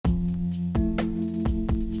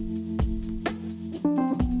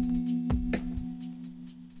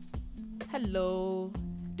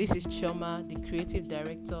This is Chioma, the creative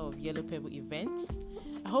director of Yellow Pebble Events.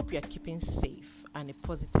 I hope you are keeping safe and a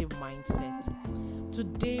positive mindset.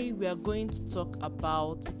 Today we are going to talk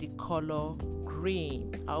about the color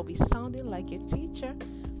green. I'll be sounding like a teacher.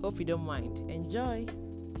 Hope you don't mind. Enjoy.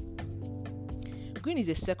 Green is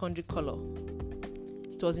a secondary color.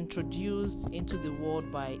 It was introduced into the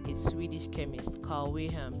world by a Swedish chemist, Carl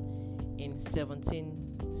Wilhelm, in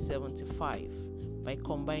 1775 by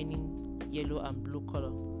combining yellow and blue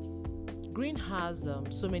color. Green has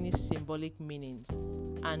so many symbolic meanings,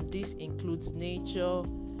 and this includes nature,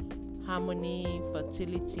 harmony,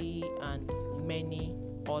 fertility, and many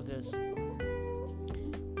others.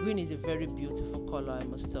 Green is a very beautiful color, I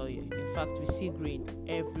must tell you. In fact, we see green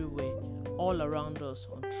everywhere, all around us,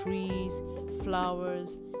 on trees,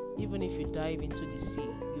 flowers. Even if you dive into the sea,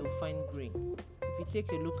 you'll find green. If you take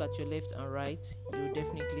a look at your left and right, you'll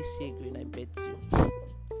definitely see green, I bet you.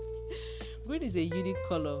 Green is a unique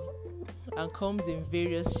color and comes in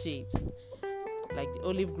various shades, like the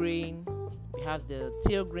olive green, we have the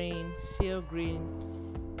teal green, seal green,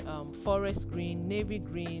 forest green, navy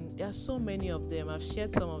green. There are so many of them. I've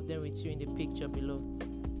shared some of them with you in the picture below.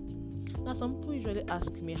 Now, some people usually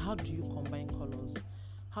ask me, how do you combine colors?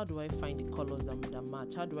 How do I find the colors that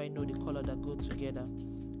match? How do I know the color that go together?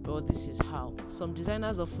 Well, this is how. Some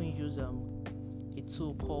designers often use a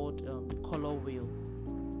tool called the color wheel.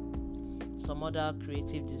 Some other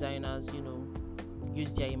creative designers,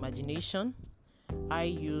 use their imagination. I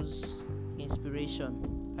use inspiration.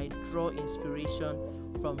 I draw inspiration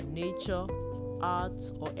from nature, art,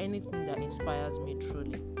 or anything that inspires me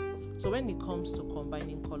truly. So when it comes to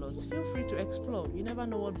combining colors, feel free to explore. You never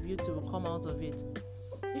know what beauty will come out of it.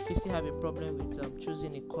 If you still have a problem with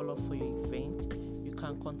choosing a color for your event, you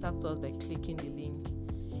can contact us by clicking the link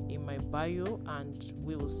in my bio and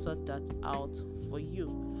we will sort that out for you.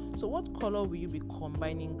 So what color will you be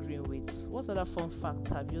combining green with? What other fun facts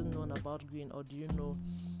have you known about green, or do you know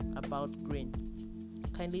about green?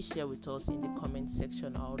 Kindly share with us in the comment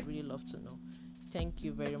section. I would really love to know. Thank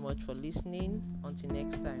you very much for listening. Until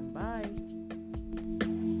next time, bye.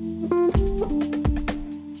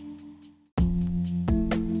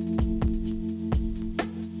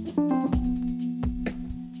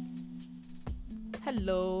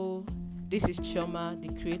 Hello, this is Chioma, the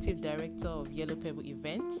creative director of Yellow Pebble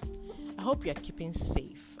Events. I hope you are keeping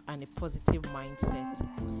safe and a positive mindset.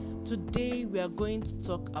 Today we are going to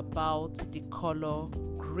talk about the color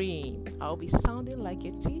green. I'll be sounding like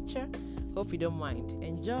a teacher. Hope you don't mind.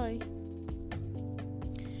 Enjoy.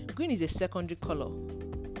 Green is a secondary color.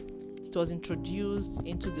 It was introduced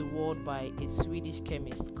into the world by a Swedish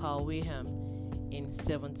chemist, Carl Wilhelm, in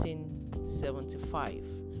 1775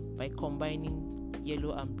 by combining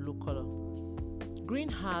yellow and blue color. Green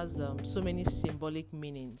has so many symbolic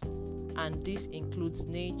meanings, and this includes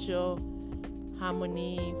nature,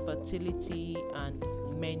 harmony, fertility, and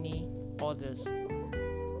many others.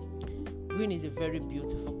 Green is a very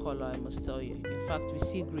beautiful color, I must tell you. In fact, we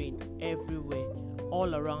see green everywhere,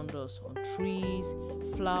 all around us, on trees,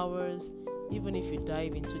 flowers. Even if you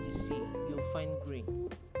dive into the sea, you'll find green.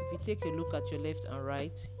 If you take a look at your left and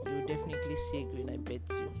right, you'll definitely see green, I bet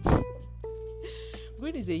you.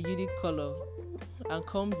 Green is a unique color and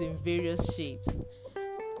comes in various shades,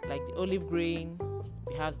 like the olive green,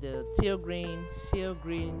 we have the teal green, seal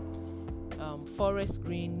green, forest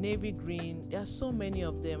green, navy green. There are so many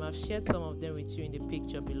of them. I've shared some of them with you in the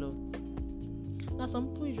picture below. Now, some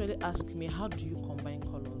people usually ask me, how do you combine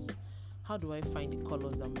colors? How do I find the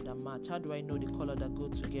colors that match? How do I know the color that go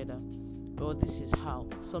together? Well, this is how.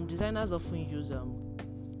 Some designers often use a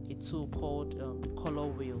tool called the color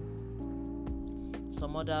wheel.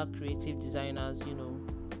 Some other creative designers,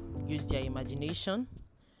 use their imagination.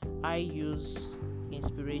 I use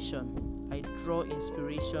inspiration. I draw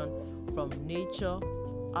inspiration from nature,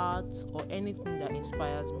 art, or anything that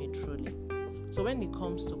inspires me truly. So when it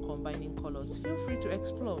comes to combining colors, feel free to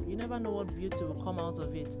explore. You never know what beauty will come out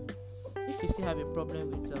of it. If you still have a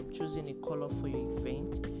problem with choosing a color for your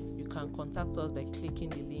event, you can contact us by clicking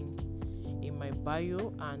the link in my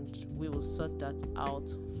bio and we will sort that out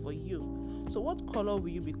for you. So what color will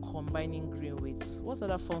you be combining green with? What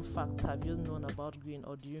other fun facts have you known about green,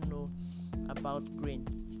 or do you know about green?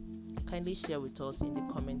 Kindly share with us in the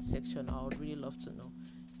comment section. I would really love to know.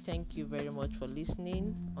 Thank you very much for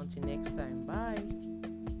listening. Until next time, bye.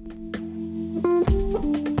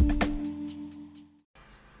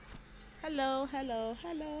 Hello.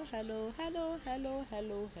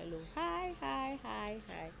 Hi.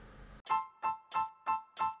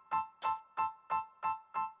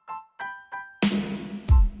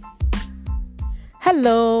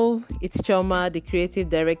 Hello, it's Choma, the creative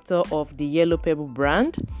director of the Yellow Pebble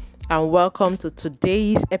brand, and welcome to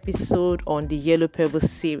today's episode on the Yellow Pebble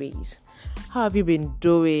series. How have you been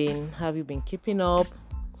doing? Have you been keeping up?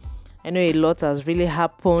 I know a lot has really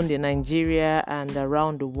happened in Nigeria and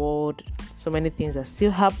around the world. So many things are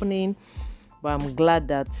still happening, but I'm glad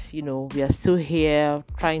that, we are still here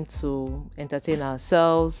trying to entertain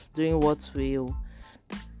ourselves, doing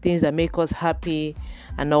things that make us happy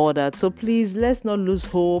and all that. So please, let's not lose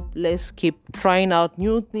hope. Let's keep trying out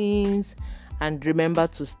new things and remember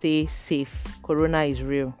to stay safe. Corona is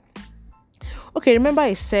real. Okay, remember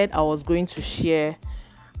I said I was going to share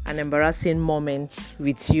an embarrassing moment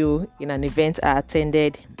with you in an event I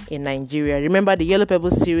attended in Nigeria. Remember, the Yellow Pebble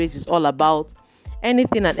series is all about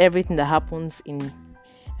anything and everything that happens in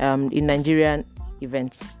Nigerian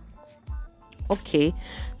events. Okay,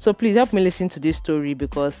 so please help me listen to this story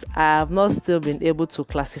because I have not still been able to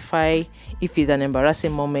classify if it's an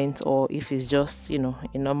embarrassing moment or if it's just, a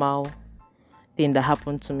normal thing that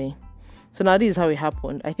happened to me. So now this is how it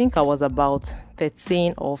happened. I think I was about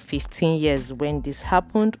 13 or 15 years when this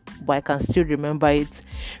happened, but I can still remember it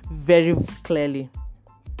very clearly.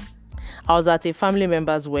 I was at a family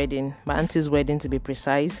member's wedding, my auntie's wedding to be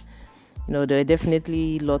precise. There were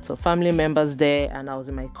definitely lots of family members there, and I was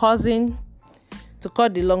with my cousin. To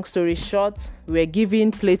cut the long story short, we were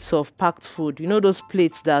given plates of packed food. Those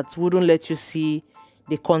plates that wouldn't let you see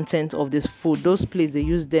the content of this food. Those plates they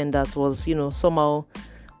used then that was, somehow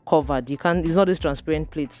covered. It's not these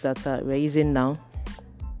transparent plates that we're using now.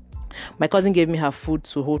 My cousin gave me her food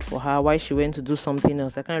to hold for her while she went to do something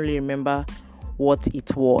else. I can't really remember what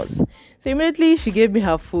it was. So immediately she gave me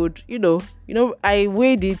her food. I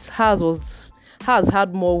weighed it. Hers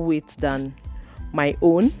had more weight than my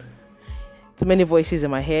own. Too many voices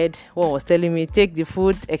in my head. One was telling me, take the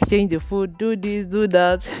food, exchange the food, do this, do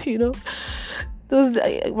that.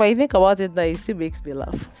 When I think about it now, it still makes me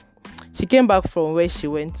laugh. She came back from where she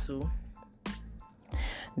went to.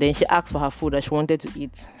 Then she asked for her food that she wanted to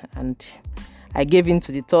eat. And I gave in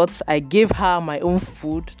to the thoughts. I gave her my own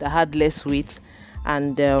food that had less weight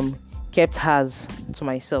and kept hers to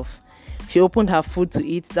myself. She opened her food to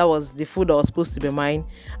eat. That was the food that was supposed to be mine.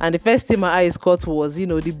 And the first thing my eyes caught was,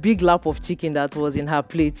 the big lap of chicken that was in her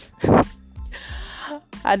plate.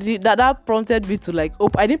 And that prompted me to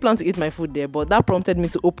I didn't plan to eat my food there, but that prompted me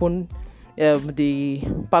to open the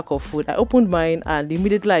pack of food. I opened mine and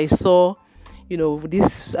immediately I saw,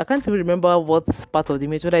 this, I can't even remember what part of the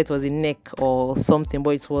meat, whether it was the neck or something,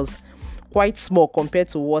 but it was quite small compared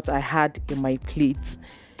to what I had in my plate.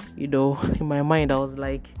 In my mind, I was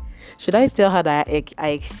like, should I tell her that I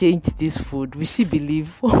exchanged this food? Will she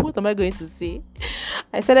believe? What am I going to say?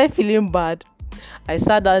 I started feeling bad. I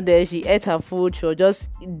sat down there. She ate her food. She was just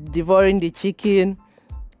devouring the chicken.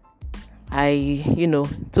 I,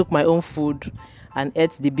 took my own food and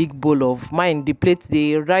ate the big bowl of mine. The plate,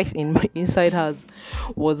 the rice inside hers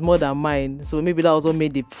was more than mine. So maybe that was what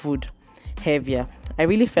made the food heavier. I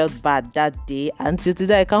really felt bad that day. Until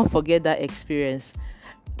today, I can't forget that experience.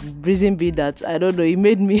 Reason being that, I don't know, it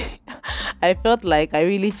made me, I felt like I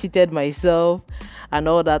really cheated myself and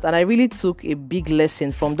all that. And I really took a big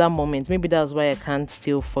lesson from that moment. Maybe that's why I can't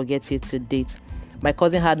still forget it to date. My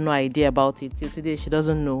cousin had no idea about it. Till today, she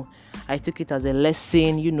doesn't know. I took it as a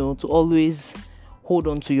lesson, to always hold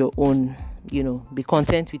on to your own, be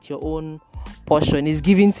content with your own portion. It's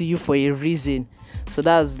given to you for a reason. So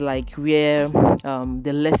that's where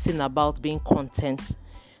the lesson about being content.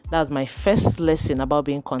 That's my first lesson about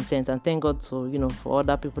being content, and thank God for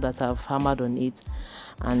other people that have hammered on it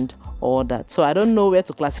and all that. So I don't know where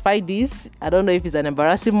to classify this. I don't know if it's an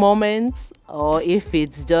embarrassing moment or if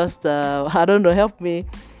it's just I don't know. Help me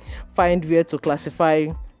find where to classify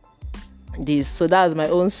this. So that's my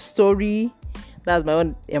own story. That's my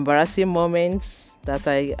own embarrassing moments that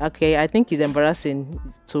I think is embarrassing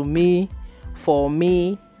to me, for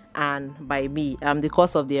me, and by me. I'm the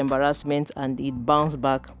cause of the embarrassment, and it bounced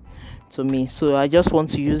back to me. So I just want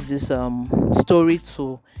to use this story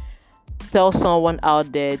to tell someone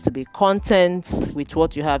out there to be content with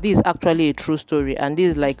what you have. This is actually a true story, and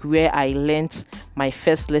this is where I learned my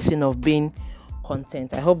first lesson of being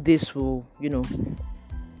content. I hope this will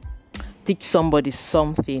teach somebody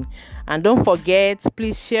something. And don't forget,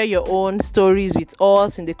 please share your own stories with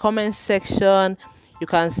us in the comment section. You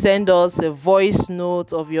can send us a voice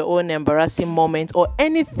note of your own embarrassing moment or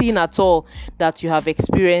anything at all that you have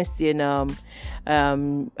experienced in an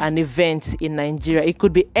event in Nigeria. It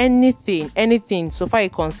could be anything so far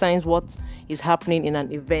it concerns what is happening in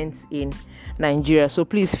an event in Nigeria. So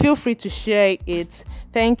please feel free to share it.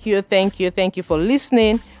 Thank you for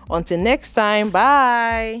listening. Until next time,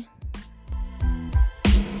 bye.